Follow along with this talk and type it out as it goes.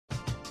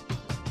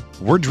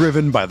We're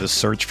driven by the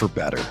search for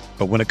better.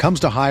 But when it comes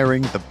to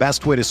hiring, the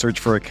best way to search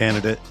for a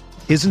candidate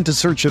isn't to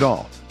search at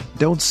all.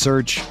 Don't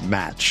search,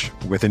 match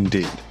with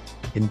Indeed.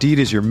 Indeed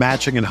is your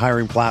matching and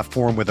hiring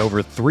platform with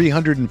over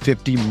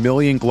 350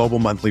 million global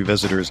monthly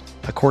visitors,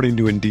 according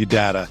to Indeed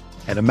data,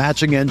 and a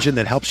matching engine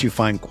that helps you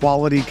find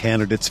quality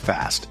candidates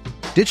fast.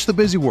 Ditch the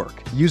busy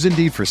work. Use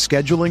Indeed for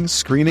scheduling,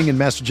 screening, and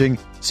messaging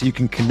so you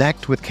can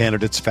connect with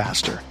candidates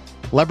faster.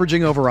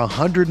 Leveraging over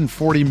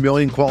 140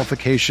 million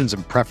qualifications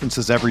and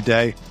preferences every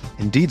day,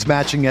 Indeed's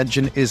matching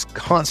engine is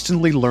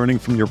constantly learning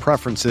from your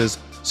preferences,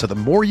 so the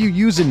more you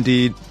use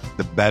Indeed,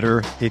 the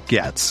better it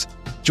gets.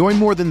 Join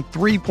more than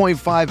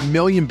 3.5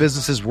 million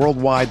businesses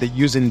worldwide that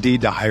use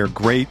Indeed to hire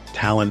great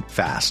talent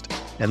fast.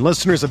 And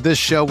listeners of this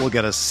show will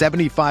get a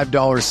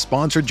 $75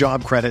 sponsored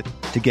job credit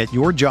to get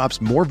your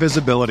jobs more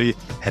visibility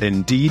at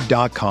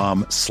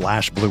Indeed.com/Blue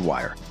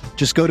Wire.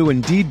 Just go to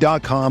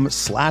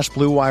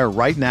Indeed.com/Blue Wire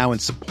right now and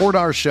support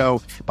our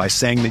show by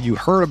saying that you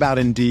heard about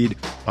Indeed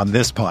on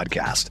this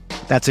podcast.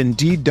 That's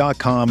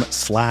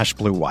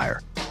Indeed.com/Blue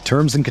Wire.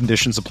 Terms and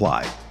conditions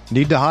apply.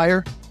 Need to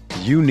hire?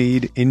 You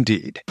need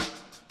Indeed.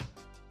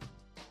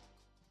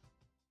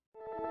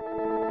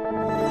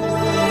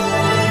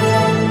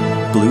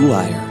 Blue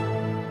Wire.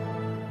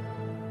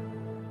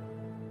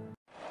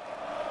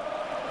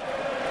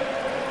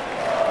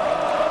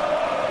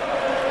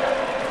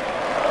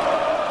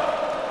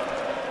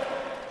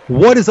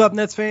 What is up,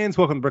 Nets fans?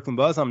 Welcome to Brooklyn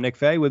Buzz. I'm Nick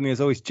Fay. With me, as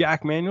always,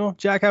 Jack Manuel.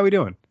 Jack, how we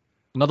doing?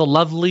 Another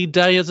lovely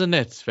day as a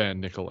Nets fan,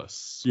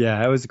 Nicholas.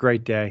 Yeah, it was a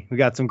great day. We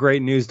got some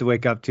great news to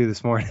wake up to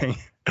this morning.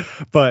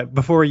 But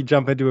before we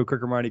jump into a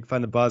quick reminder, you can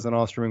find the Buzz on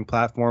all streaming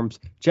platforms.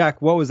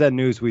 Jack, what was that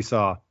news we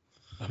saw?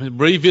 I mean,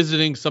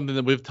 revisiting something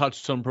that we've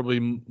touched on,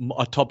 probably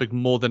a topic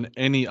more than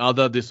any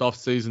other this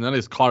offseason, that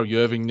is Kyrie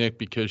Irving, Nick,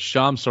 because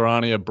Shams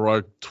Charania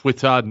broke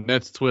Twitter,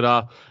 Nets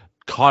Twitter,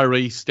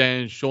 Kyrie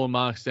stands, Sean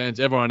Marks stands,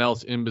 everyone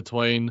else in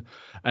between.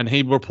 And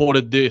he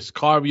reported this: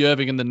 Kyrie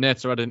Irving and the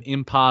Nets are at an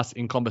impasse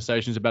in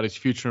conversations about his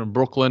future in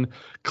Brooklyn,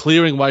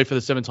 clearing way for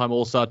the seven-time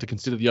All-Star to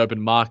consider the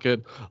open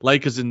market.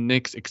 Lakers and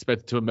Knicks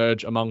expect to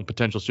emerge among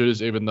potential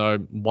suitors, even though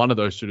one of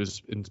those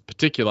suitors in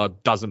particular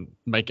doesn't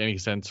make any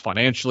sense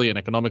financially and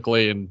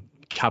economically and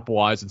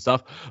cap-wise and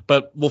stuff.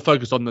 But we'll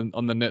focus on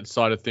the Nets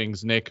side of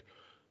things, Nick.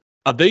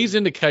 Are these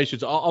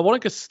indications? I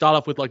want to start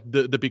off with like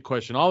the big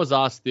question. I was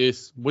asked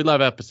this. We love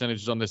our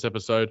percentages on this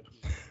episode.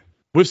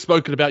 We've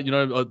spoken about,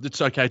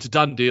 it's okay. It's a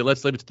done deal.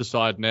 Let's leave it to the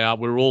side now.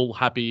 We're all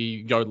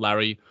happy. Go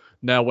Larry.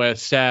 Now we're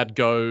sad.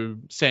 Go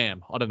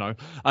Sam. I don't know.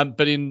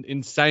 But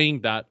in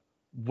saying that,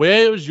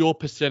 where is your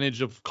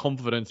percentage of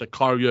confidence that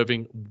Kyrie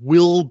Irving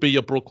will be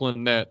a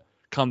Brooklyn Net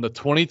come the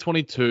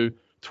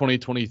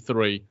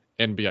 2022-2023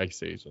 NBA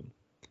season?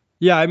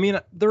 Yeah, I mean,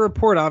 the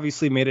report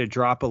obviously made it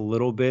drop a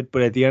little bit,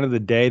 but at the end of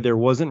the day, there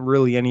wasn't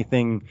really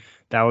anything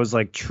that was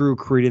like true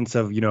credence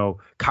of,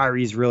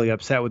 Kyrie's really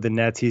upset with the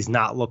Nets. He's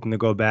not looking to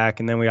go back.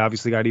 And then we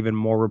obviously got even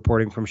more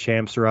reporting from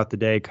Shams throughout the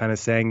day, kind of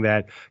saying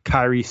that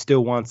Kyrie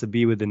still wants to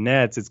be with the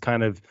Nets. It's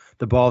kind of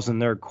the ball's in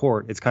their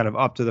court. It's kind of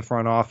up to the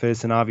front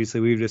office. And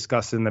obviously we've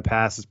discussed in the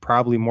past, it's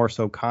probably more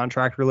so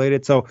contract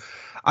related. So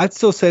I'd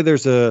still say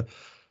there's a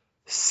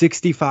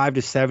 65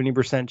 to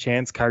 70%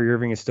 chance Kyrie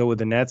Irving is still with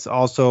the Nets.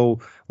 Also,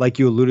 like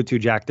you alluded to,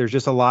 Jack, there's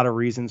just a lot of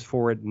reasons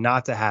for it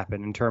not to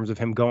happen in terms of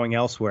him going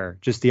elsewhere.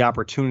 Just the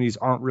opportunities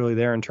aren't really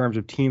there in terms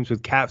of teams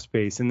with cap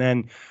space. And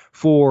then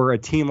for a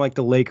team like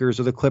the Lakers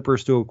or the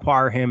Clippers to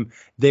acquire him,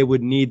 they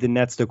would need the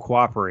Nets to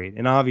cooperate.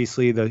 And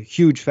obviously the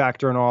huge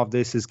factor in all of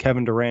this is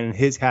Kevin Durant and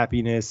his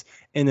happiness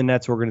in the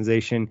Nets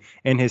organization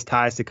and his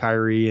ties to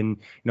Kyrie. And,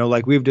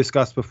 like we've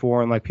discussed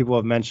before and like people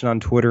have mentioned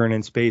on Twitter and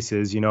in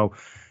spaces,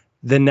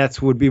 the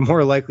Nets would be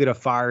more likely to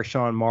fire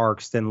Sean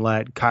Marks than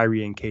let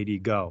Kyrie and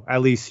KD go. At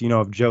least,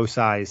 if Joe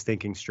Tsai is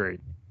thinking straight.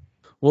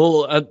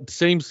 Well, it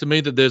seems to me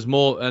that there's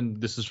more,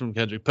 and this is from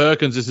Kendrick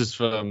Perkins, this is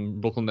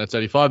from Brooklyn Nets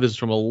 85, this is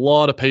from a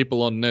lot of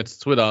people on Nets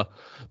Twitter,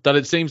 that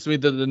it seems to me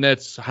that the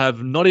Nets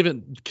have not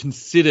even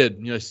considered,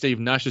 Steve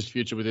Nash's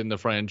future within the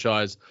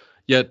franchise,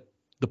 yet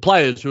the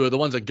players who are the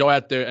ones that go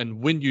out there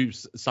and win you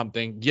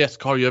something, yes,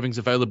 Kyrie Irving's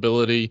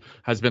availability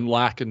has been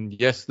lacking.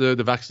 Yes, the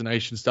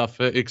vaccination stuff,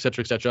 et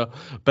cetera,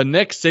 but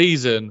next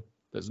season,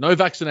 there's no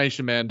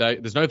vaccination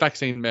mandate. There's no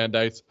vaccine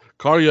mandates.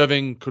 Kyrie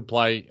Irving could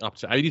play up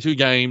to 82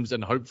 games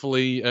and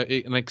hopefully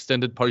an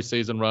extended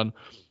postseason run.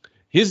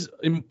 His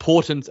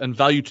importance and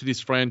value to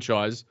this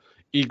franchise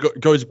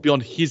goes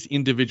beyond his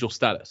individual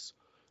status.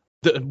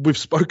 We've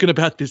spoken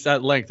about this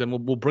at length, and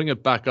we'll bring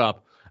it back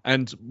up,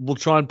 and we'll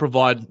try and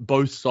provide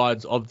both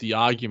sides of the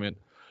argument.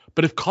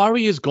 But if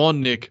Kyrie is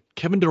gone, Nick,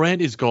 Kevin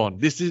Durant is gone.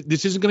 This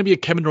isn't going to be a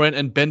Kevin Durant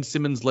and Ben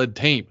Simmons led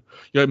team.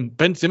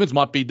 Ben Simmons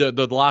might be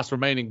the last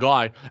remaining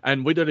guy,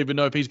 and we don't even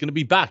know if he's going to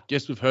be back.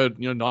 Yes, we've heard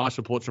nice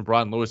reports from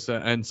Brian Lewis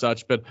and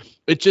such, but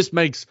it just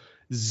makes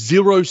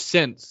zero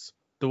sense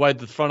the way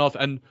the front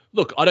office, and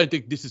look, I don't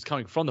think this is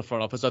coming from the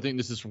front office. I think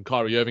this is from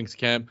Kyrie Irving's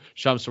camp.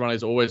 Shams Charania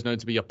is always known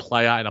to be a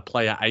player and a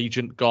player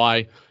agent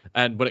guy.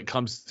 And when it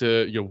comes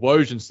to your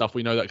Woj and stuff,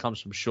 we know that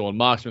comes from Sean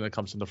Marks, when that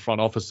comes from the front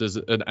offices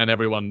and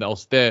everyone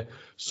else there.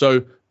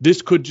 So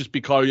this could just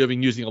be Kyrie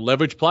Irving using a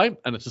leverage play,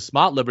 and it's a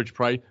smart leverage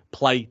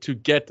play to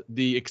get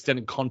the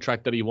extended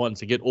contract that he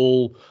wants, to get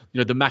all,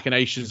 the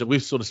machinations that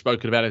we've sort of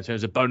spoken about in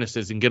terms of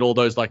bonuses, and get all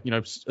those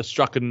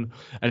struck and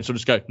sort of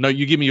just go, no,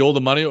 you give me all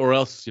the money, or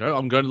else,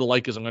 I'm going to the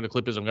Lakers, I'm going to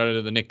Clippers, I'm going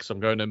to the Knicks, I'm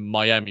going to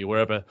Miami,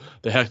 wherever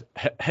the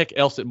heck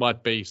else it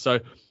might be. So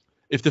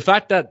if the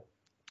fact that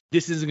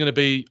this isn't going to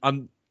be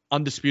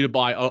undisputed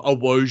by a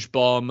Woj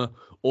bomb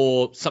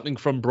or something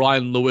from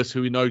Brian Lewis,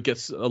 who we know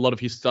gets a lot of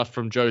his stuff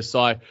from Joe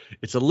Tsai,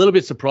 it's a little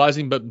bit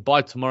surprising. But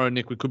by tomorrow,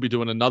 Nick, we could be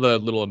doing another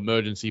little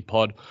emergency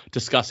pod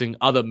discussing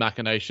other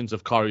machinations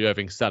of Kyrie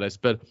Irving's status.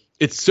 But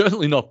it's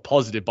certainly not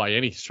positive by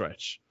any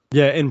stretch.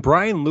 Yeah, and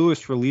Brian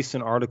Lewis released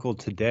an article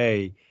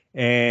today,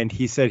 and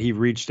he said he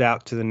reached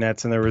out to the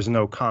Nets and there was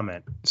no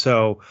comment.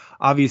 So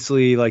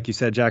obviously, like you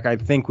said, Jack, I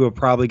think we'll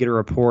probably get a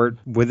report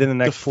within the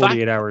next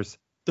 48 hours.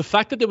 The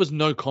fact that there was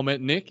no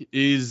comment, Nick,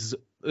 is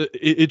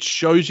it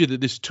shows you that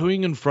this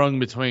toing and froing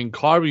between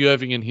Kyrie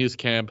Irving and his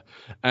camp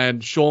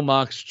and Sean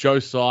Marks, Joe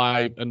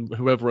Tsai, and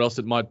whoever else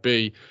it might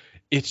be,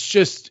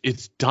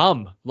 it's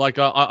dumb. Like,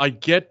 I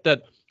get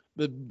that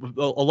a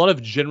lot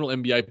of general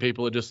NBA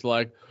people are just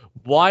like,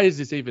 why is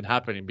this even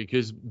happening?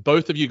 Because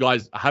both of you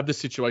guys have the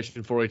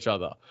situation for each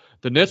other.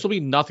 The Nets will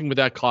be nothing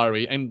without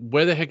Kyrie. And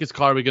where the heck is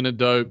Kyrie going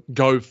to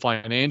go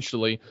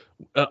financially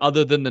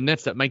other than the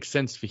Nets that makes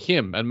sense for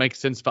him and makes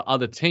sense for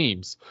other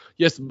teams?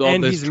 Yes.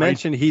 And he's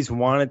mentioned he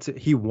wants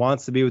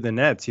to be with the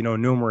Nets,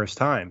 numerous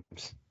times.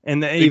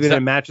 And even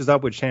it matches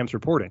up with Shams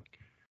reporting.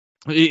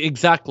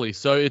 Exactly.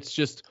 So it's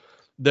just,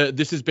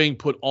 this is being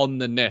put on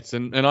the Nets,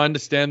 and I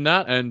understand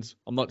that, and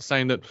I'm not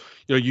saying that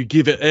you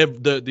give it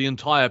the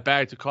entire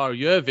bag to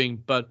Kyrie Irving,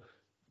 but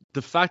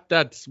the fact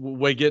that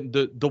we're getting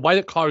the way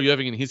that Kyrie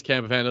Irving and his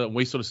camp have handled it, and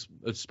we sort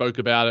of spoke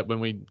about it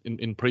when we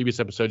in previous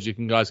episodes,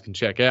 guys can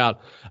check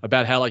out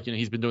about how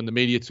he's been doing the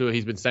media tour,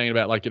 he's been saying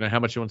about how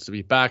much he wants to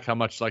be back, how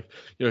much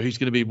he's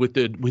going to be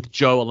with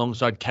Joe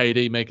alongside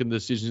KD making the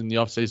decisions in the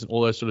offseason,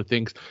 all those sort of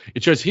things.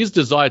 It shows his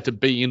desire to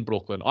be in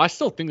Brooklyn. I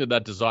still think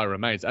that desire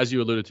remains, as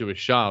you alluded to with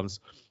Shams.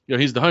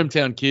 He's the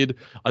hometown kid.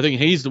 I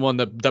think he's the one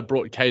that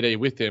brought KD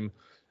with him.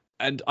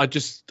 And I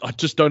just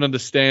don't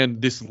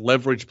understand this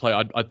leverage play.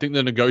 I think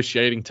the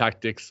negotiating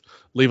tactics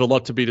leave a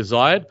lot to be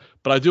desired.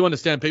 But I do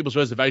understand people's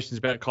reservations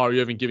about Kyrie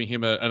Irving giving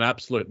him an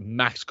absolute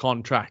max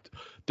contract.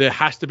 There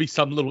has to be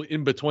some little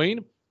in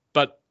between.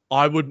 But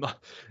I would,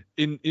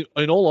 in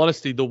all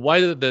honesty, the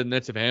way that the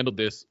Nets have handled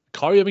this,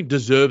 Kyrie Irving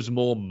deserves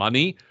more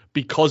money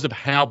because of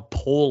how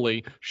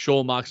poorly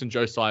Sean Marks and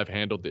Joe Tsai have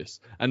handled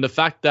this. And the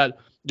fact that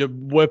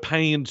we're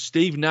paying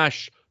Steve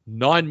Nash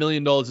 $9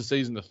 million a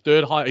season, the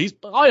third higher. He's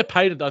higher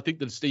paid, I think,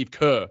 than Steve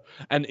Kerr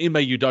and Ime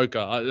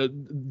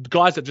Udoka,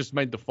 guys that just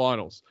made the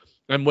finals.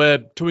 And we're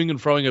toing and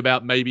froing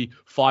about maybe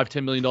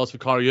 $5-10 million for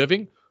Kyrie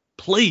Irving.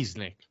 Please,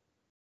 Nick.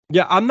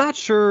 Yeah, I'm not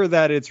sure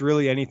that it's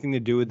really anything to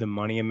do with the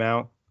money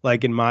amount.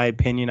 Like, in my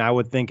opinion, I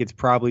would think it's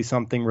probably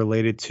something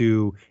related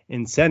to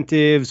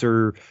incentives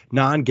or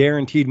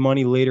non-guaranteed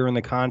money later in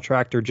the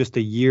contract, or just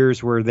the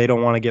years where they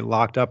don't want to get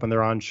locked up and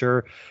they're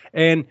unsure.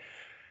 And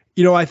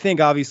I think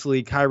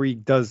obviously Kyrie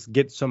does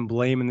get some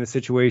blame in the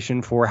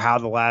situation for how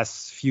the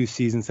last few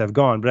seasons have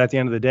gone. But at the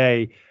end of the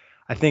day,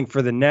 I think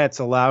for the Nets,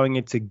 allowing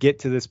it to get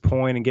to this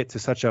point and get to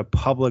such a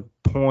public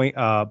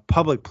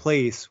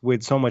place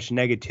with so much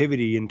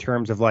negativity in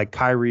terms of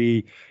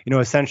Kyrie,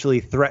 essentially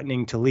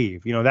threatening to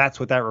leave. That's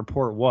what that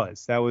report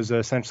was. That was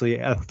essentially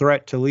a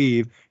threat to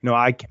leave.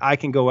 I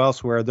can go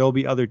elsewhere. There'll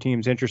be other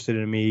teams interested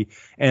in me,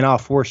 and I'll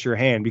force your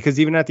hand. Because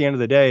even at the end of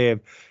the day, if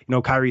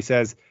Kyrie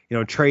says,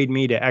 trade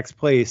me to X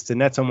place, the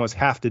Nets almost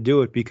have to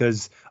do it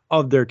because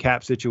of their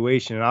cap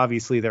situation. And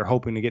obviously they're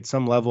hoping to get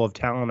some level of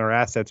talent or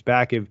assets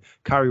back if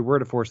Kyrie were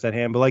to force that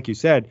hand. But like you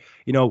said,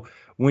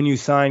 when you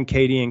signed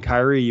KD and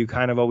Kyrie, you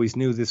kind of always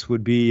knew this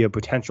would be a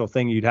potential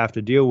thing you'd have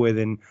to deal with.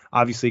 And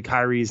obviously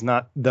Kyrie's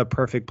not the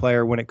perfect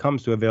player when it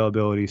comes to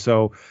availability.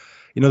 So,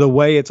 the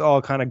way it's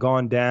all kind of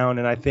gone down,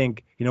 and I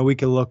think, we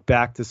can look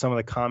back to some of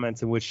the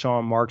comments in which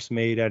Sean Marks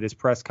made at his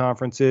press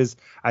conferences.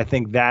 I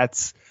think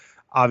that's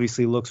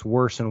obviously looks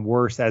worse and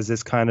worse as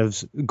this kind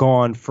of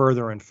gone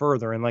further and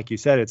further. And like you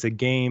said, it's a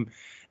game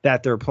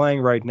that they're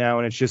playing right now.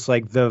 And it's just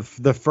like the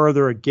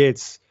further it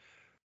gets,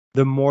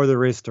 the more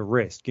there is to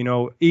risk.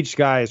 Each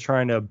guy is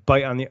trying to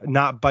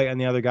not bite on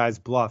the other guy's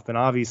bluff. And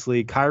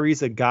obviously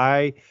Kyrie's a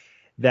guy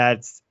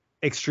that's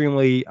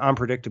extremely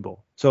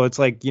unpredictable. So it's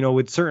like,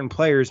 with certain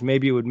players,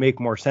 maybe it would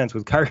make more sense.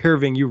 With Kyrie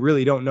Irving, you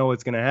really don't know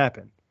what's going to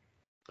happen.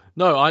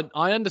 No,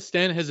 I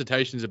understand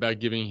hesitations about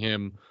giving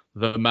him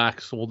the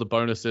max, all the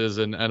bonuses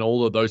and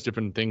all of those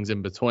different things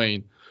in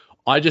between.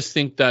 I just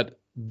think that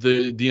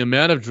the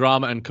amount of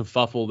drama and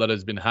kerfuffle that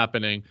has been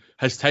happening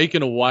has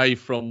taken away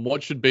from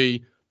what should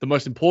be the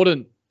most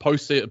important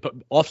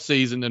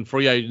off-season and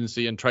free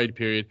agency and trade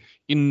period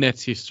in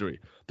Nets history.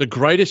 the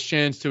greatest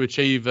chance to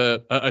achieve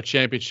a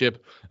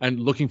championship, and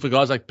looking for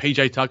guys like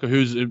PJ Tucker,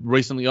 who's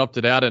recently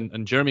opted out,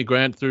 and Jeremy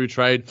Grant through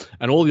trade,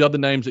 and all the other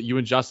names that you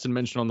and Justin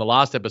mentioned on the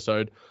last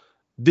episode.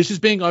 This is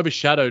being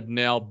overshadowed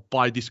now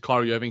by this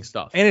Kyrie Irving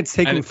stuff. And it's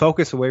taking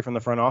focus away from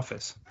the front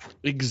office.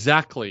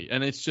 Exactly.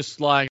 And it's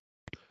just like,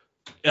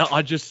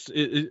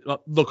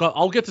 look,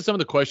 I'll get to some of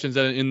the questions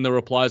in the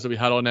replies that we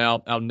had on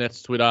our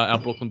Nets Twitter, our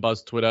Brooklyn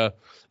Buzz Twitter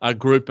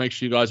group. Make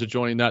sure you guys are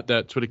joining that.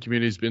 That Twitter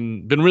community has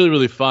been really,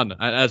 really fun,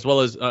 as well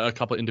as a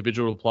couple of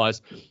individual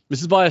replies.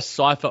 This is via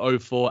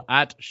Cypher04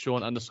 at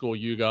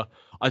Sean_Yuga.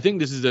 I think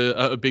this is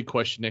a big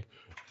question, Nick.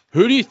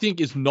 Who do you think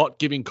is not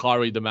giving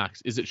Kyrie the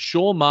max? Is it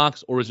Sean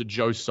Marks or is it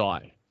Joe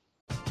Tsai?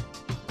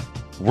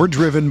 We're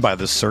driven by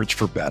the search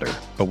for better.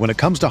 But when it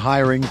comes to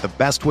hiring, the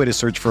best way to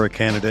search for a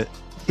candidate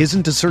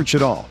isn't to search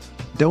at all.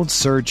 Don't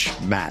search,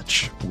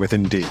 match with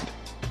Indeed.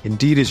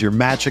 Indeed is your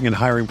matching and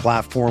hiring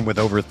platform with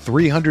over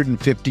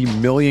 350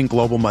 million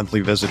global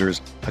monthly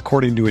visitors,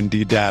 according to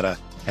Indeed data,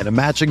 and a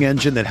matching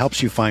engine that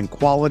helps you find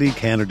quality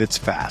candidates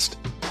fast.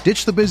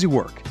 Ditch the busy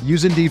work.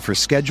 Use Indeed for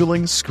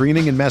scheduling,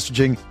 screening, and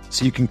messaging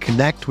so you can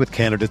connect with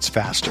candidates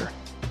faster.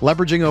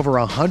 Leveraging over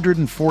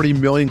 140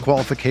 million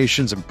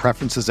qualifications and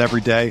preferences every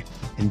day,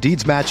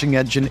 Indeed's matching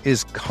engine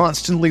is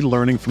constantly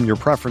learning from your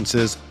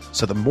preferences,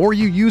 so the more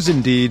you use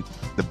Indeed,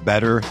 the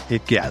better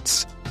it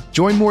gets.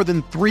 Join more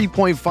than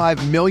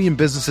 3.5 million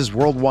businesses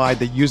worldwide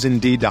that use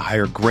Indeed to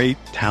hire great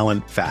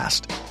talent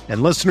fast.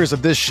 And listeners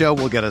of this show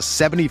will get a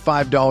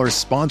 $75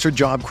 sponsored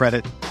job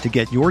credit to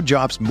get your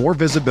jobs more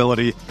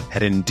visibility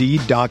at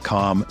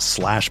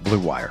Indeed.com/Blue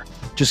Wire.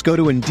 Just go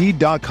to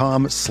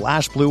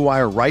Indeed.com/Blue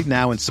Wire right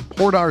now and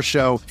support our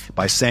show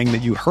by saying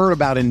that you heard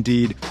about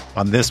Indeed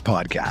on this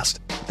podcast.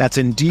 That's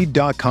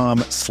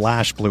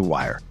Indeed.com/Blue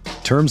Wire.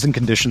 Terms and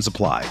conditions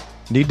apply.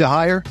 Need to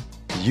hire?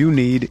 You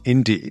need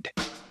Indeed.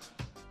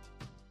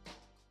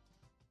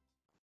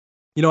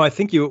 You know, I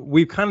think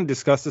we've kind of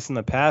discussed this in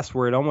the past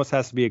where it almost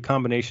has to be a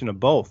combination of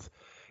both.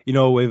 You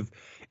know, if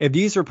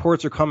these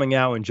reports are coming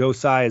out and Joe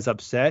Tsai is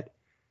upset,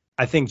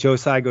 I think Joe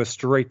Tsai goes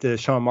straight to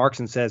Sean Marks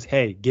and says,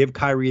 hey, give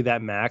Kyrie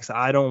that max.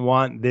 I don't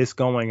want this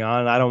going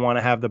on. I don't want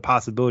to have the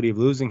possibility of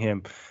losing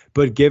him.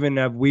 But given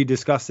that we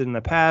discussed it in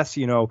the past,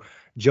 you know,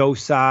 Joe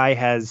Tsai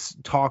has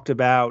talked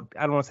about,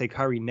 I don't want to say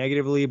Kyrie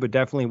negatively, but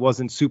definitely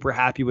wasn't super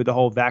happy with the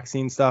whole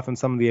vaccine stuff and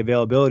some of the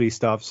availability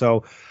stuff.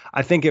 So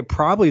I think it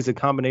probably is a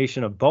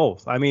combination of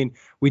both. I mean,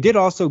 we did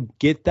also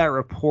get that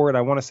report.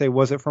 I want to say,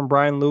 was it from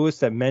Brian Lewis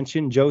that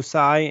mentioned Joe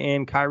Tsai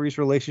and Kyrie's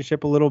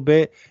relationship a little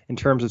bit in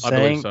terms of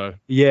saying, so.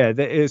 Yeah,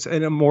 that is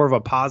in a more of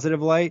a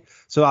positive light.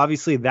 So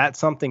obviously that's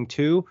something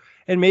too.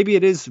 And maybe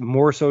it is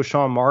more so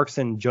Sean Marks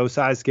and Joe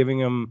Tsai's giving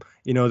him,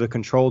 you know, the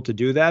control to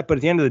do that. But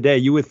at the end of the day,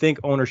 you would think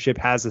ownership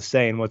has a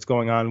say in what's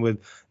going on with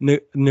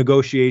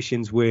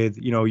negotiations with,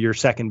 you know, your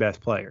second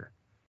best player.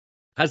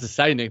 Has to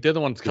say, Nick, they're the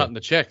ones cutting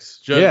the checks.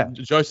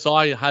 Joe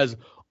Tsai has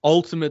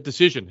ultimate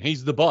decision.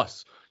 He's the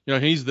boss. You know,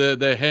 he's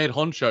the head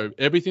honcho.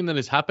 Everything that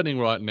is happening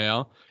right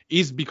now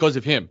is because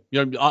of him.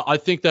 You know, I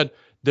think that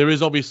there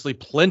is obviously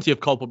plenty of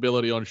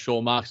culpability on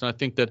Sean Marks, and I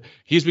think that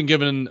he's been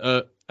given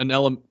a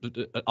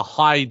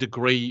high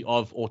degree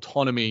of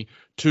autonomy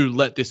to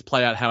let this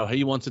play out how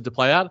he wants it to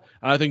play out.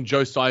 And I think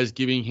Joe Tsai is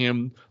giving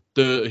him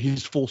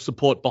his full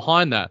support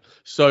behind that.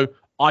 So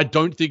I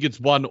don't think it's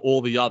one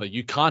or the other.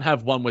 You can't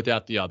have one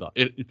without the other.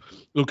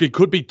 It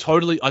could be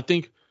totally, I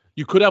think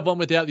you could have one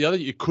without the other.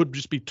 It could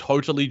just be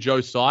totally Joe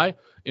Tsai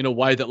in a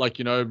way that, like,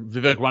 you know,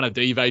 Vivek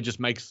Ranadive just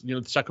makes, you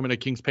know, the Sacramento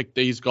Kings pick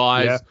these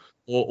guys. Yeah.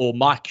 Or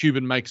Mark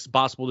Cuban makes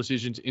basketball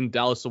decisions in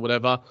Dallas or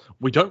whatever.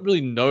 We don't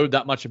really know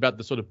that much about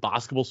the sort of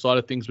basketball side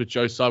of things with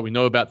Joe Tsai. We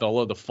know about a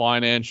lot of the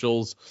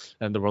financials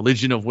and the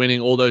religion of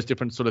winning, all those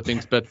different sort of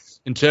things. But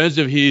in terms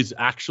of his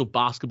actual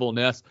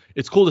basketball-ness,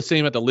 it's cool to see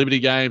him at the Liberty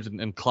Games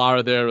and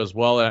Clara there as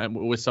well, and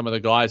with some of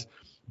the guys.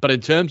 But in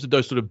terms of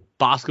those sort of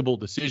basketball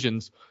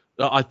decisions,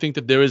 I think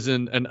that there is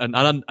an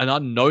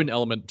unknown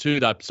element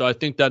to that. So I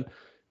think that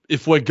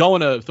if we're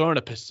going to throw in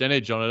a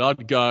percentage on it,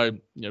 I'd go,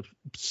 you know,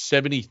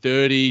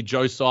 70-30,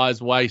 Joe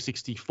Tsai's way,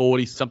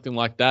 60-40, something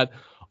like that.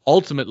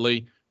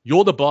 Ultimately,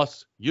 you're the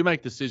boss. You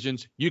make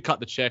decisions. You cut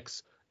the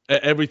checks.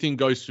 Everything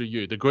goes through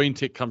you. The green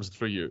tick comes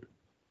through you.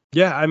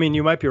 Yeah, I mean,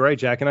 you might be right,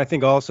 Jack. And I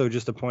think also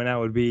just to point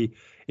out would be,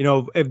 you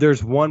know, if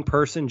there's one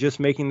person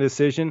just making the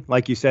decision,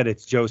 like you said,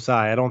 it's Joe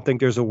Tsai. I don't think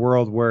there's a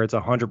world where it's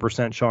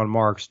 100% Sean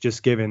Marks,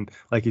 just given,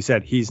 like you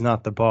said, he's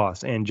not the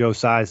boss. And Joe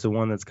Tsai is the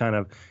one that's kind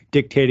of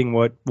dictating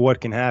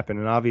what can happen.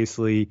 And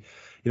obviously,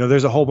 you know,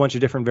 there's a whole bunch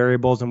of different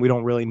variables and we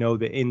don't really know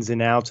the ins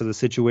and outs of the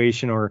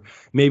situation, or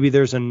maybe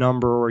there's a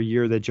number or a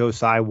year that Joe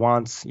Tsai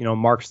wants, you know,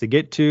 Marks to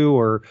get to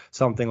or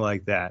something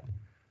like that.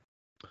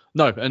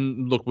 No,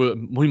 and look,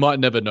 we might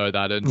never know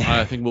that, and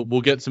I think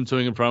we'll get some to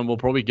and from. We'll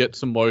probably get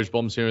some Woj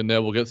bombs here and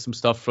there. We'll get some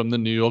stuff from the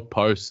New York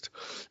Post,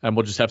 and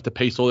we'll just have to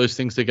piece all those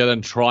things together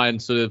and try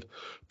and sort of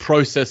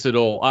process it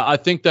all. I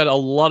think that a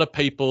lot of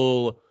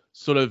people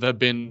sort of have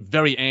been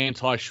very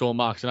anti-Sean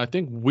Marks, and I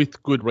think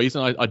with good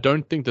reason. I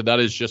don't think that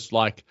is just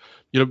like,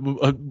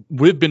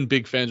 we've been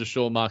big fans of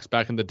Sean Marks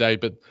back in the day,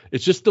 but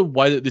it's just the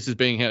way that this is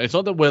being handled. It's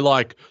not that we're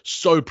like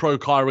so pro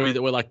Kyrie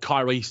that we're like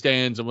Kyrie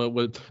stands and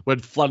we're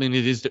flooding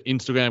his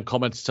Instagram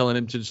comments telling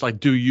him to just like,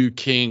 do you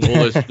king,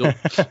 all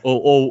those,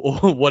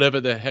 or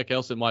whatever the heck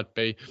else it might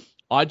be.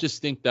 I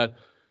just think that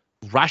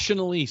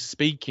rationally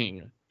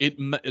speaking,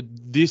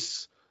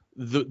 these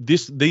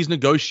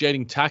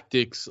negotiating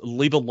tactics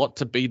leave a lot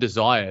to be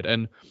desired.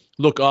 And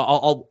look,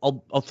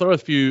 I'll throw a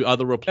few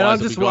other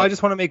replies. And I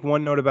just want to make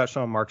one note about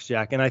Sean Marks,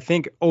 Jack. And I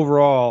think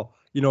overall,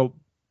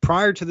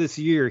 prior to this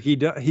year,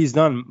 he's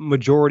done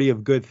majority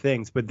of good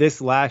things, but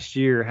this last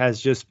year has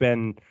just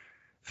been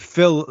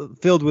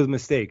filled with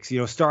mistakes,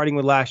 starting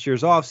with last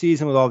year's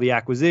offseason with all the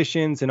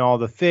acquisitions and all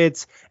the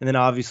fits, and then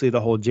obviously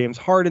the whole James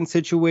Harden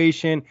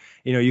situation.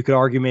 You could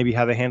argue maybe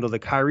how they handled the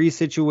Kyrie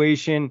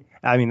situation.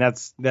 I mean,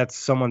 that's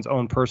someone's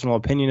own personal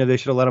opinion if they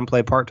should have let him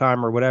play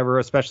part-time or whatever,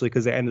 especially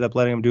because they ended up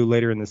letting him do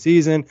later in the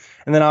season.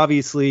 And then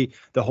obviously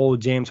the whole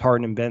James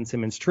Harden and Ben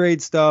Simmons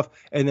trade stuff.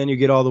 And then you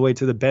get all the way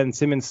to the Ben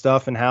Simmons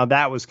stuff and how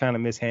that was kind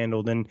of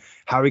mishandled and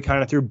how he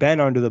kind of threw Ben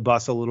under the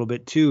bus a little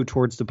bit too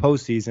towards the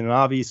postseason. And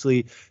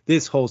obviously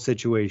this whole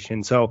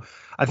situation. So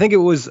I think it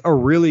was a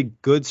really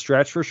good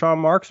stretch for Sean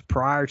Marks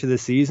prior to the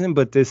season,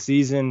 but this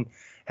season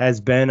has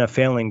been a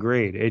failing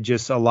grade. It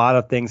just, a lot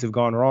of things have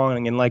gone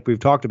wrong. And like we've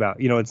talked about,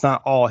 it's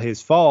not all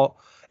his fault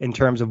in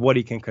terms of what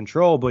he can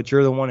control, but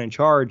you're the one in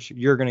charge.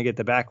 You're going to get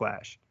the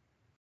backlash.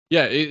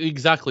 Yeah,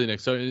 exactly,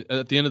 Nick. So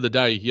at the end of the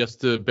day, he has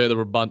to bear the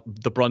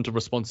brunt of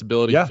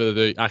responsibility for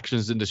the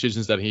actions and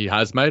decisions that he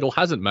has made or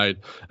hasn't made.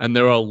 And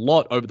there are a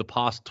lot over the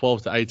past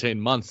 12 to 18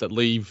 months that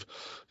leave,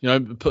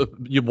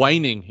 you're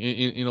waning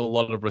in a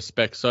lot of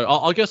respects. So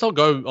I guess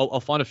I'll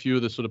find a few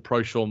of the sort of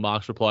pro Sean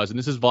Marks replies. And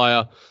this is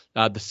via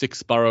the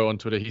Sixth Borough on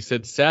Twitter. He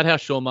said, sad how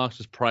Sean Marks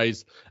was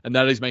praised and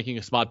that he's making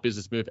a smart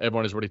business move.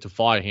 Everyone is ready to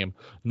fire him.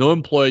 No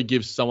employer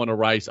gives someone a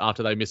raise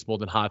after they miss more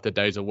than half their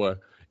days of work.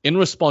 In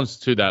response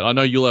to that, I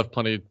know you'll have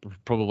plenty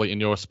probably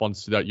in your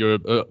response to that. You're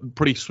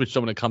pretty switched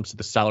on when it comes to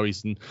the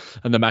salaries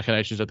and the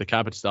machinations of the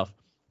cap and stuff.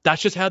 That's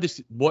just how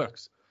this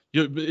works.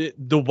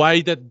 The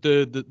way that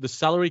the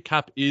salary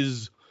cap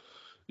is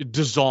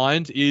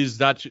designed is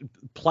that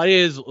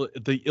players,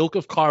 the ilk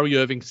of Kyrie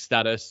Irving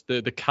status,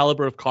 the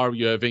caliber of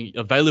Kyrie Irving,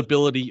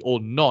 availability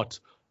or not,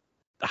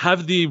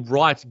 have the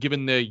right,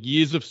 given their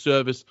years of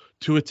service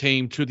to a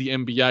team, to the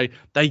NBA,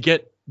 they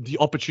get the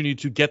opportunity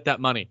to get that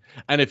money.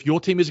 And if your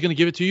team is going to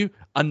give it to you,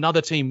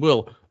 another team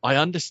will. I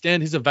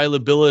understand his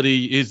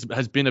availability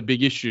has been a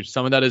big issue.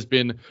 Some of that has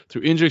been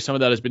through injury. Some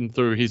of that has been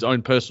through his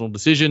own personal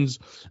decisions.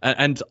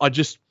 And I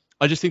just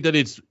think that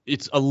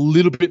it's a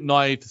little bit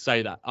naive to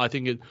say that. I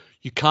think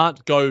you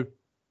can't go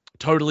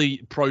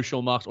totally pro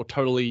Sean Marks or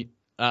totally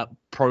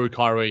pro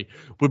Kyrie.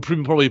 We're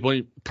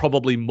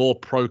probably more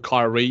pro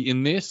Kyrie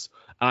in this.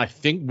 I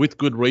think with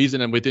good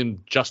reason and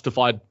within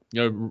justified,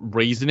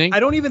 reasoning.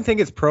 I don't even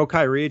think it's pro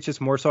Kyrie. It's just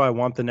more so I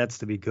want the Nets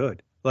to be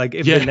good. Like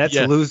if the Nets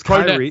lose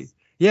Kyrie,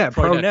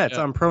 pro Nets.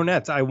 I'm pro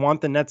Nets. I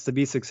want the Nets to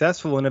be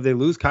successful, and if they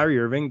lose Kyrie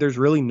Irving, there's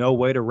really no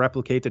way to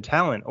replicate the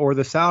talent or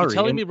the salary.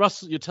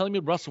 You're telling me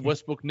Russell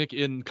Westbrook, Nick,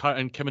 and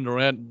Kevin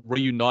Durant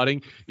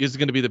reuniting is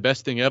going to be the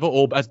best thing ever?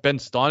 Or as Ben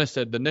Steiner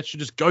said, the Nets should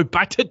just go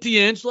back to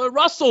D'Angelo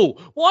Russell.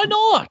 Why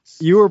not?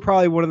 You were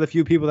probably one of the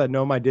few people that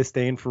know my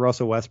disdain for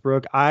Russell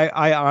Westbrook.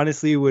 I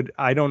honestly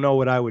I don't know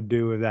what I would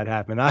do if that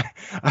happened.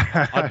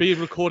 I'd be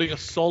recording a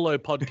solo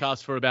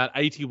podcast for about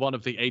 81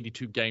 of the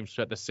 82 games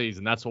throughout the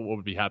season. That's what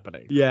would be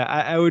happening.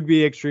 Yeah, I would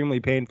be extremely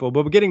painful.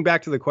 But getting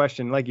back to the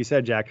question, like you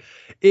said, Jack,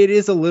 it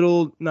is a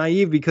little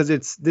naive because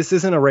this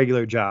isn't a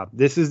regular job.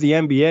 This is the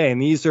NBA,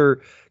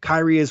 and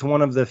Kyrie is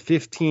one of the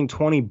 15,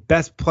 20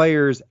 best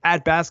players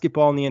at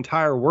basketball in the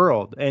entire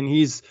world. And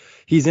he's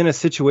in a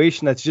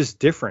situation that's just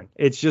different.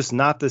 It's just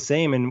not the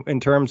same in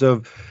terms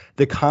of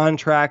the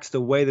contracts,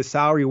 the way the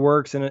salary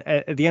works. And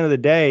at the end of the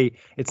day,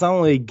 it's not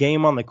only a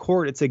game on the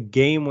court, it's a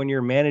game when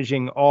you're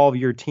managing all of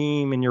your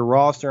team and your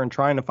roster and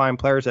trying to find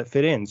players that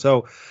fit in.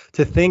 So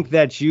to think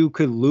that you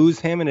could lose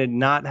him and it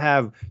not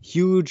have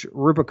huge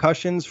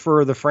repercussions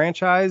for the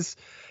franchise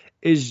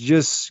is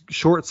just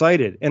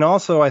short-sighted. And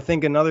also, I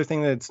think another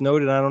thing that's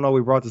noted, I don't know,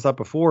 we brought this up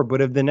before, but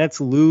if the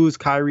Nets lose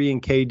Kyrie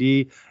and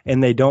KD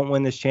and they don't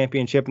win this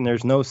championship and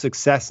there's no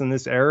success in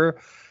this era,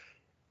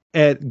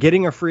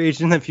 getting a free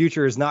agent in the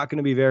future is not going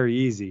to be very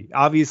easy.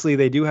 Obviously,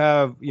 they do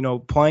have,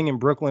 playing in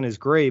Brooklyn is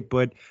great,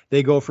 but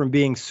they go from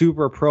being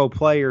super pro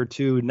player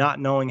to not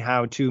knowing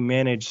how to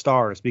manage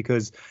stars,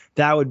 because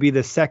that would be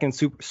the second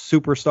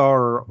superstar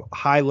or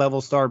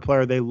high-level star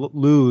player they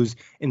lose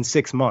in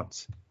 6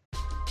 months.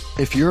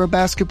 If you're a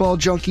basketball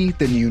junkie,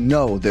 then you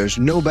know there's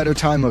no better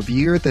time of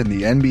year than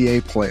the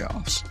NBA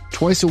playoffs.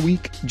 Twice a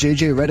week,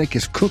 JJ Redick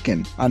is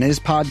cooking on his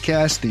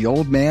podcast, The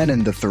Old Man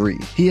and the Three.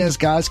 He has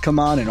guys come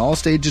on in all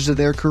stages of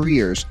their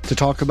careers to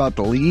talk about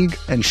the league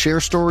and share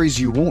stories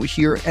you won't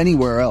hear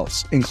anywhere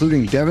else,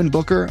 including Devin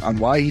Booker on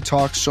why he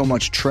talks so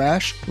much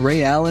trash,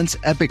 Ray Allen's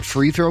epic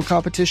free throw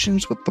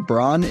competitions with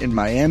LeBron in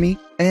Miami,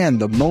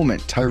 and the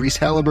moment Tyrese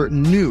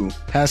Halliburton knew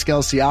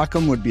Pascal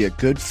Siakam would be a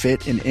good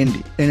fit in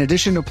Indy. In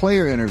addition to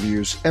player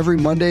interviews, every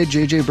Monday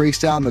JJ breaks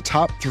down the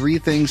top 3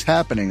 things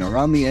happening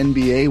around the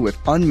NBA with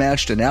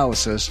unmatched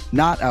analysis,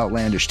 not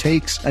outlandish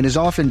takes, and is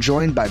often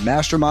joined by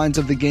masterminds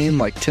of the game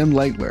like Tim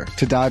Legler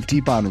to dive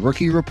deep on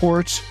rookie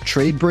reports,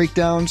 trade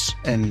breakdowns,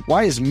 and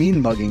why is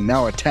mean mugging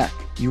now a tech?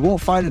 You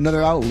won't find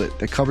another outlet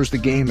that covers the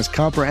game as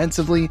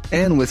comprehensively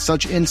and with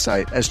such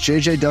insight as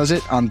JJ does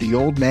it on The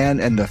Old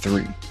Man and the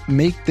Three.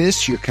 Make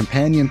this your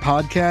companion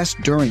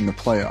podcast during the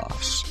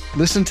playoffs.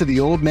 Listen to The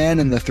Old Man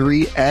and the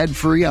Three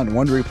ad-free on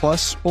Wondery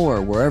Plus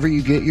or wherever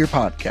you get your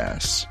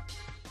podcasts.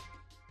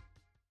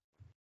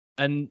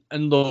 And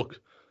look,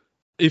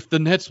 if the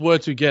Nets were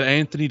to get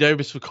Anthony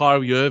Davis for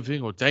Kyrie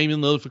Irving or Damian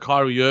Lillard for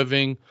Kyrie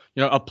Irving,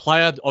 a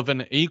player of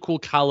an equal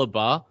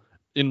caliber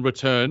in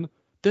return,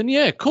 then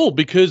yeah, cool,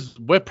 because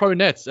we're pro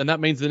Nets, and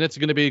that means the Nets are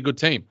going to be a good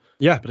team.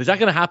 Yeah. But is that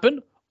going to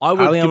happen?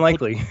 Highly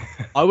unlikely.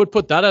 I would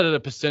put that at a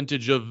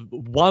percentage of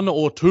 1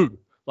 or 2.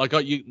 Like,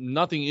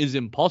 nothing is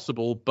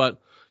impossible, but,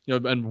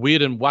 and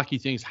weird and wacky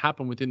things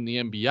happen within the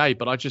NBA,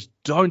 but I just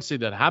don't see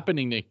that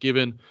happening, Nick,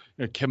 given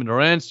Kevin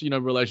Durant's,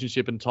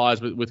 relationship and ties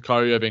with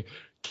Kyrie Irving.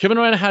 Kevin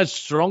Durant has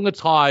stronger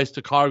ties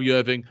to Kyrie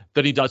Irving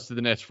than he does to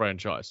the Nets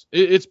franchise.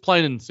 It's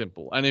plain and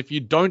simple. And if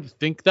you don't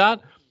think that,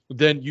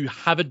 then you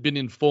haven't been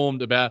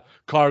informed about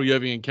Kyrie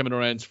Irving and Kevin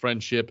Durant's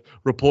friendship,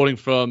 reporting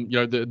from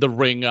the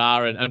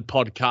Ringer and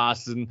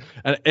podcasts and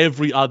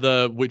every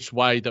other which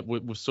way that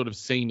we've sort of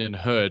seen and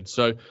heard.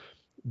 So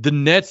the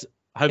Nets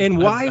have. And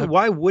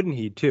why wouldn't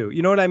he too?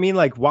 You know what I mean?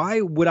 Like,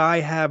 why would I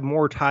have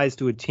more ties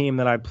to a team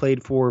that I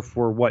played for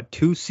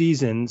 2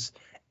 seasons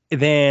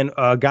than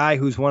a guy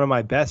who's one of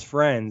my best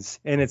friends?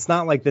 And it's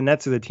not like the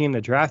Nets are the team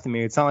that drafted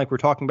me. It's not like we're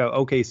talking about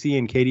OKC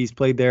and KD's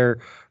played there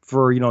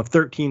for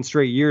 13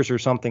 straight years or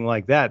something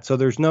like that. So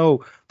there's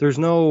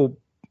no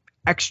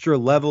extra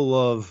level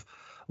of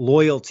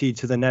loyalty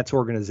to the Nets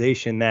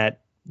organization that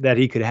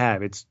he could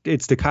have.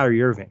 It's to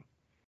Kyrie Irving.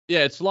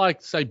 Yeah, it's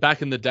like, say,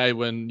 back in the day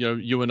when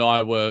you and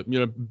I were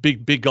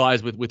big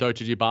guys with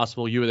OTG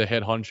basketball. You were the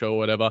head honcho or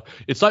whatever.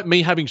 It's like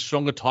me having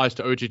stronger ties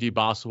to OTG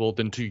basketball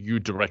than to you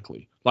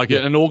directly, like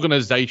an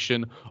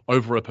organization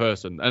over a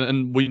person.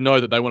 And we know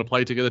that they want to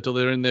play together till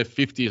they're in their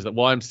 50s. That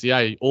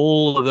YMCA,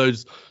 all of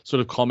those sort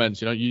of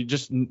comments. You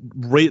just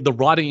read, the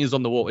writing is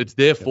on the wall. It's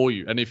there for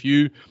you. And if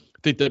you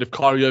think that if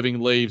Kyrie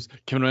Irving leaves,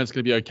 Kevin Durant's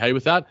going to be okay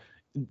with that,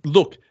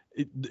 look.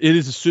 It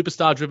is a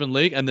superstar-driven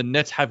league, and the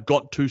Nets have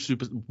got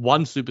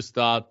one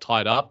superstar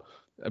tied up,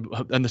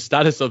 and the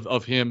status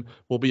of him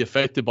will be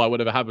affected by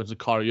whatever happens to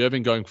Kyrie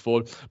Irving going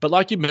forward. But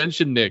like you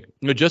mentioned, Nick,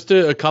 just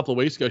a couple of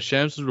weeks ago,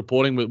 Shams was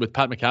reporting with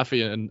Pat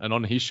McAfee and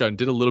on his show, and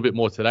did a little bit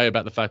more today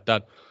about the fact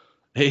that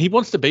he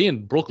wants to be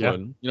in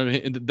Brooklyn. Yeah.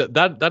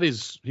 That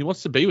is, he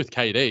wants to be with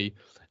KD.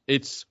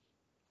 It's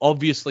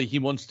obviously he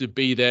wants to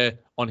be there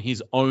on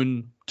his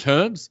own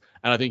terms,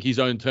 and I think his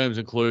own terms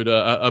include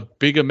a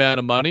big amount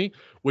of money,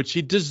 which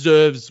he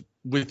deserves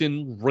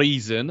within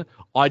reason.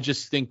 I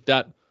just think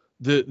that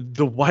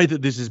the way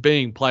that this is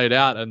being played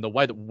out and the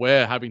way that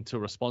we're having to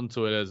respond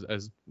to it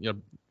as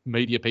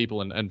media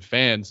people and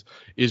fans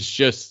is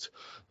just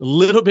a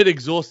little bit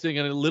exhausting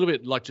and a little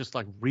bit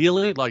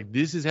really,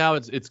 this is how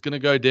it's going to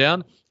go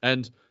down.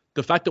 And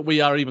the fact that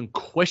we are even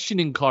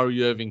questioning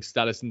Kyrie Irving's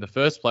status in the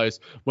first place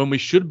when we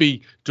should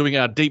be doing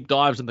our deep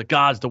dives on the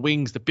guards, the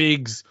wings, the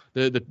bigs,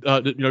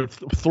 the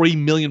 3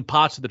 million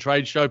parts of the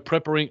trade show,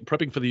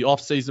 prepping for the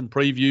off-season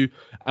preview,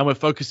 and we're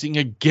focusing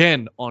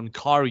again on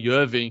Kyrie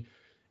Irving.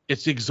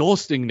 It's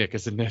exhausting, Nick,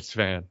 as a Nets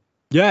fan.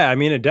 Yeah, I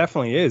mean, it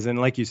definitely is. And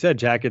like you said,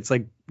 Jack, it's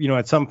like,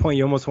 at some point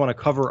you almost want to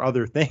cover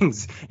other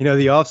things.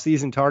 The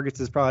off-season targets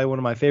is probably one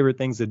of my favorite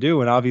things to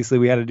do. And obviously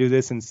we had to do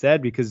this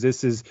instead because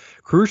this is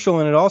crucial,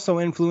 and it also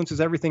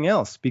influences everything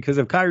else. Because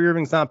if Kyrie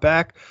Irving's not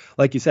back,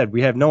 like you said,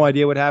 we have no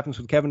idea what happens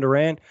with Kevin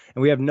Durant,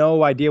 and we have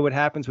no idea what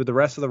happens with the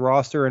rest of the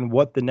roster and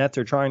what the Nets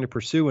are trying to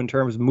pursue in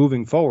terms of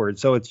moving forward.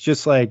 So it's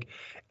just like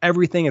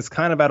everything is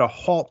kind of at a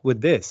halt with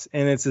this.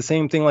 And it's the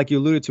same thing like you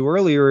alluded to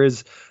earlier,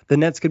 is the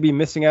Nets could be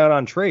missing out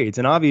on trades.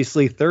 And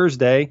obviously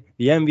Thursday,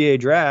 the NBA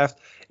draft,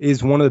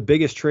 is one of the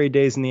biggest trade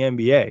days in the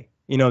NBA.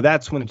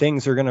 That's when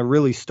things are going to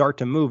really start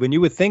to move. And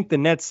you would think the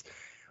Nets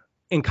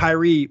and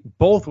Kyrie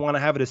both want to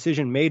have a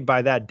decision made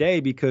by that day,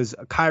 because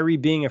Kyrie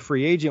being a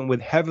free agent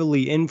would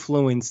heavily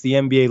influence the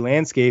NBA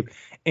landscape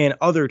and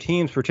other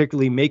teams,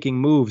 particularly making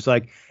moves.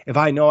 Like, if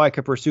I know I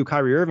could pursue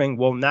Kyrie Irving,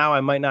 well, now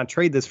I might not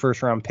trade this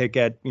first round pick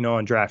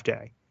on draft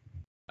day.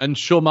 And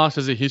Sean Marks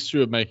has a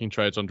history of making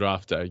trades on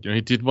draft day.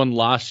 He did one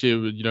last year,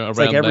 around it's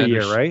like every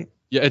year, right?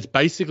 Yeah, it's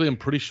basically, I'm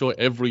pretty sure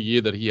every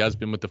year that he has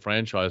been with the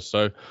franchise.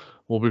 So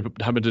we'll be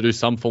having to do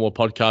some form of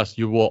podcast,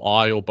 you or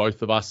I or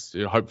both of us,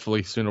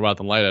 hopefully sooner rather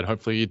than later. And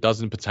hopefully it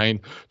doesn't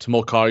pertain to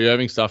more Kyrie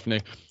Irving stuff,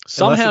 Nick.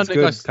 Somehow, unless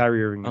it's good,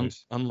 Kyrie Irving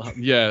news.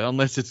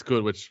 Unless it's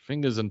good, which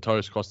fingers and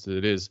toes crossed that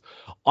it is.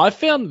 I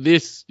found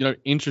this,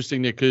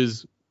 interesting, Nick,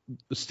 because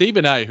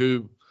Stephen A.,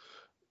 who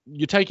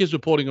you take his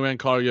reporting around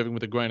Kyrie Irving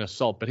with a grain of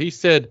salt, but he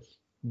said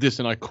this,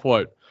 and I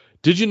quote,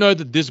 "Did you know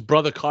that this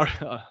brother, Kyrie,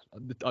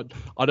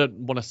 I don't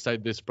want to say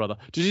this brother,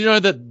 did you know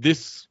that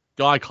this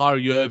guy,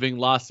 Kyrie Irving,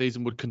 last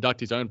season would conduct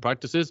his own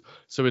practices?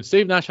 So when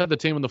Steve Nash had the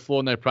team on the floor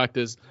and they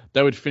practice,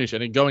 they would finish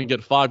and he'd go and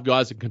get 5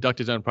 guys and conduct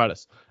his own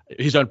practice.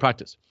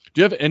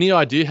 Do you have any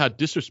idea how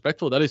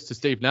disrespectful that is to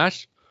Steve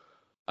Nash?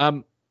 I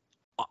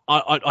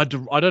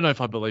don't know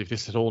if I believe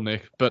this at all,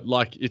 Nick, but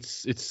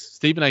it's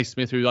Stephen A.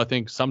 Smith, who I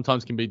think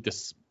sometimes can be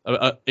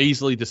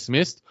easily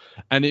dismissed.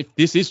 And if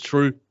this is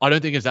true, I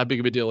don't think it's that big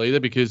of a deal either,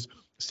 because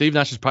Steve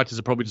Nash's practice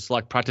are probably just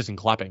like practicing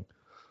clapping.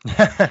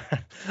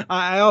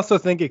 I also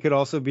think it could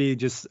also be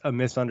just a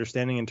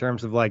misunderstanding in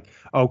terms of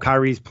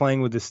Kyrie's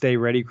playing with the Stay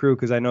Ready crew,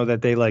 because I know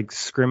that they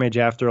scrimmage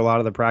after a lot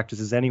of the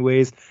practices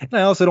anyways. And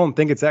I also don't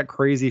think it's that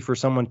crazy for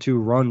someone to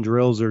run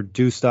drills or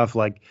do stuff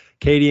like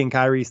KD and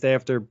Kyrie stay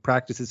after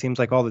practice. It seems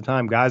like all the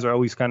time guys are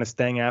always kind of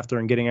staying after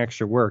and getting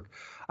extra work.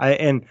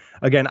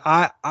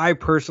 I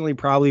personally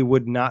probably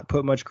would not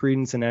put much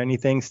credence in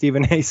anything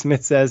Stephen A.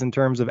 Smith says in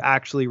terms of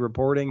actually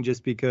reporting,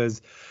 just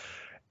because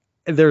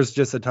there's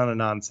just a ton of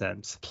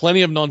nonsense.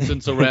 Plenty of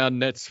nonsense around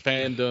Nets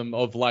fandom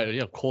of late.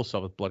 Yeah, of course I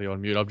was bloody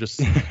on mute. I'm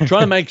just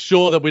trying to make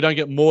sure that we don't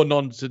get more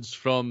nonsense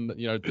from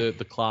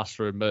the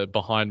classroom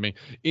behind me.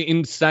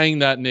 In saying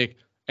that, Nick,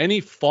 any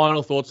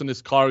final thoughts on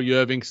this Kyrie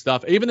Irving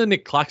stuff? Even the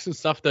Nick Claxton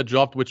stuff that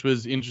dropped, which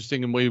was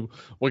interesting, and we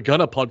were going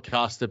to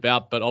podcast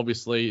about, but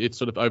obviously it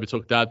sort of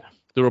overtook that.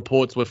 The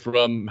reports were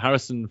from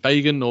Harrison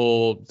Fagan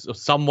or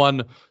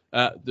someone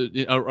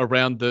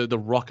around the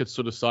Rockets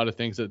sort of side of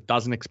things that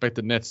doesn't expect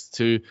the Nets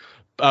to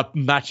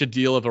match a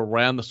deal of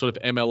around the sort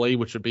of MLE,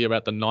 which would be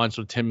about the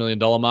 $10 million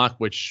mark,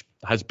 which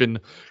has been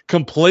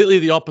completely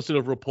the opposite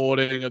of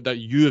reporting that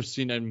you have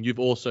seen and you've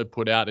also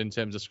put out in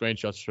terms of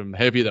screenshots from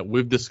Heavy that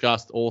we've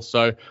discussed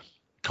also.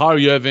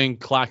 Kyrie Irving,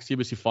 Clax, give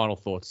us your final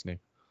thoughts, Nick.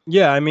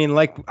 Yeah, I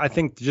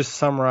think to just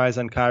summarize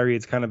on Kyrie,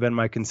 it's kind of been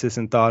my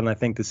consistent thought, and I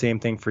think the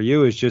same thing for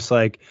you is just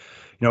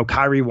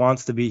Kyrie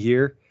wants to be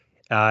here.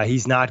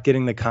 He's not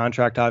getting the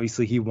contract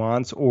obviously he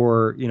wants,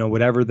 or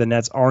whatever the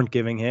Nets aren't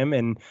giving him,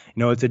 and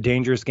it's a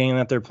dangerous game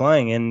that they're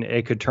playing, and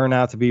it could turn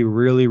out to be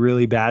really,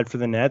 really bad for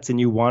the Nets, and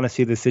you want to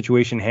see the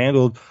situation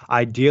handled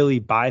ideally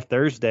by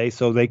Thursday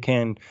so they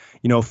can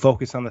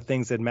focus on the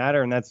things that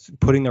matter, and that's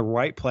putting the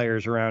right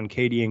players around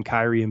KD and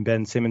Kyrie and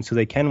Ben Simmons so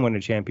they can win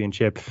a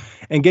championship.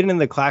 And getting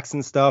into the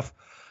Claxton stuff,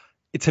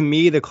 to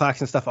me the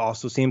Claxton stuff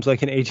also seems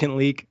like an agent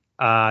leak.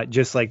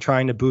 Just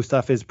trying to boost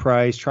up his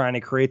price, trying to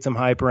create some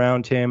hype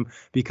around him,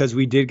 because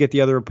we did get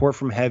the other report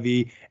from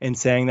Heavy and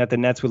saying that the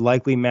Nets would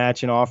likely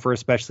match an offer,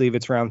 especially if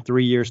it's around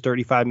 3 years,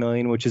 $35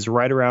 million, which is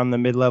right around the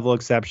mid-level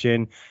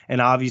exception. And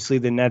obviously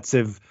the Nets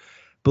have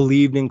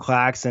believed in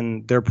Clax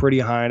and they're pretty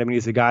high. I mean,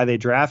 he's a guy they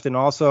draft. And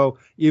also,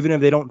 even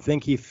if they don't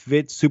think he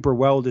fits super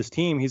well with his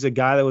team, he's a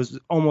guy that was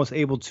almost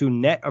able to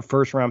net a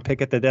first round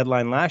pick at the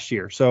deadline last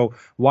year. So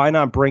why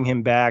not bring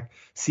him back?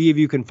 See if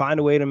you can find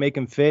a way to make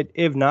him fit.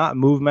 If not,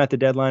 move him at the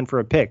deadline for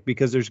a pick,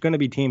 because there's going to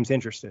be teams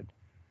interested.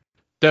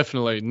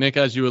 Definitely. Nick,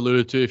 as you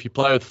alluded to, if you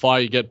play with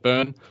fire, you get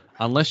burned,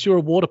 unless you're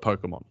a water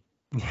Pokemon.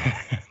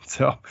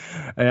 So,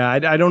 I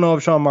don't know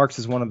if Sean Marks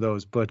is one of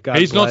those, but God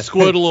he's bless. not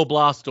Squirtle or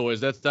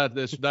Blastoise.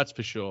 That's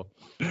for sure.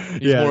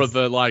 He's more of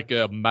a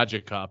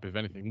Magikarp, if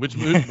anything. Which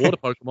water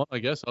Pokemon, I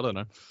guess. I don't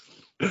know.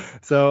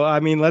 So,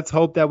 let's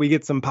hope that we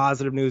get some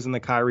positive news on the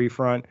Kyrie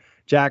front.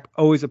 Jack,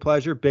 always a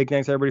pleasure. Big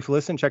thanks everybody for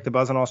listening. Check the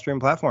Buzz on all streaming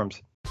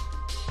platforms.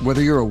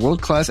 Whether you're a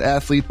world-class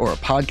athlete or a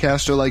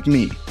podcaster like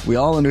me, we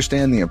all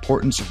understand the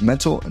importance of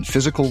mental and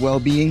physical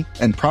well-being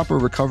and proper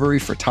recovery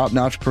for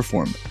top-notch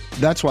performance.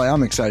 That's why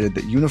I'm excited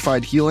that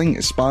Unified Healing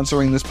is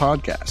sponsoring this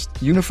podcast.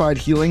 Unified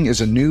Healing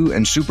is a new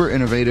and super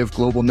innovative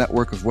global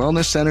network of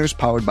wellness centers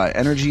powered by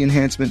Energy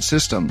Enhancement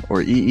System,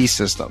 or EE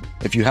System.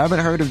 If you haven't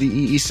heard of the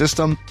EE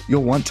System,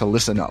 you'll want to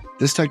listen up.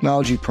 This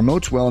technology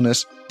promotes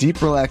wellness, deep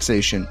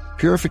relaxation,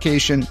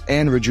 purification,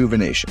 and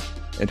rejuvenation.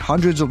 At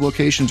hundreds of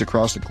locations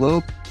across the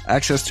globe,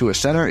 access to a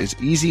center is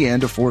easy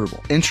and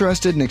affordable.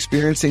 Interested in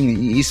experiencing the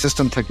EE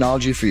System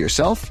technology for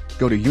yourself?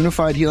 Go to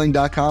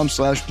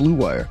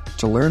unifiedhealing.com/bluewire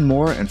to learn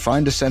more and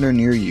find a center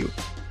near you.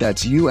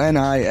 That's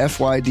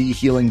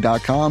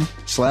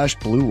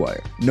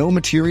unifydhealing.com/bluewire. No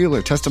material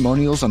or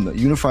testimonials on the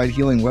Unified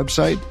Healing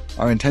website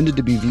are intended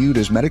to be viewed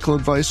as medical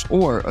advice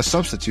or a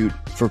substitute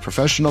for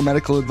professional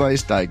medical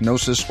advice,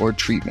 diagnosis, or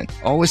treatment.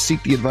 Always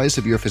seek the advice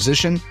of your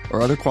physician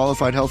or other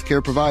qualified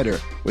healthcare provider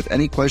with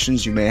any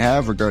questions you may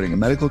have regarding a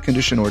medical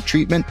condition or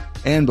treatment,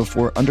 and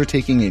before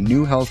undertaking a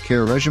new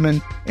healthcare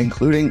regimen,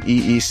 including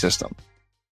EE System.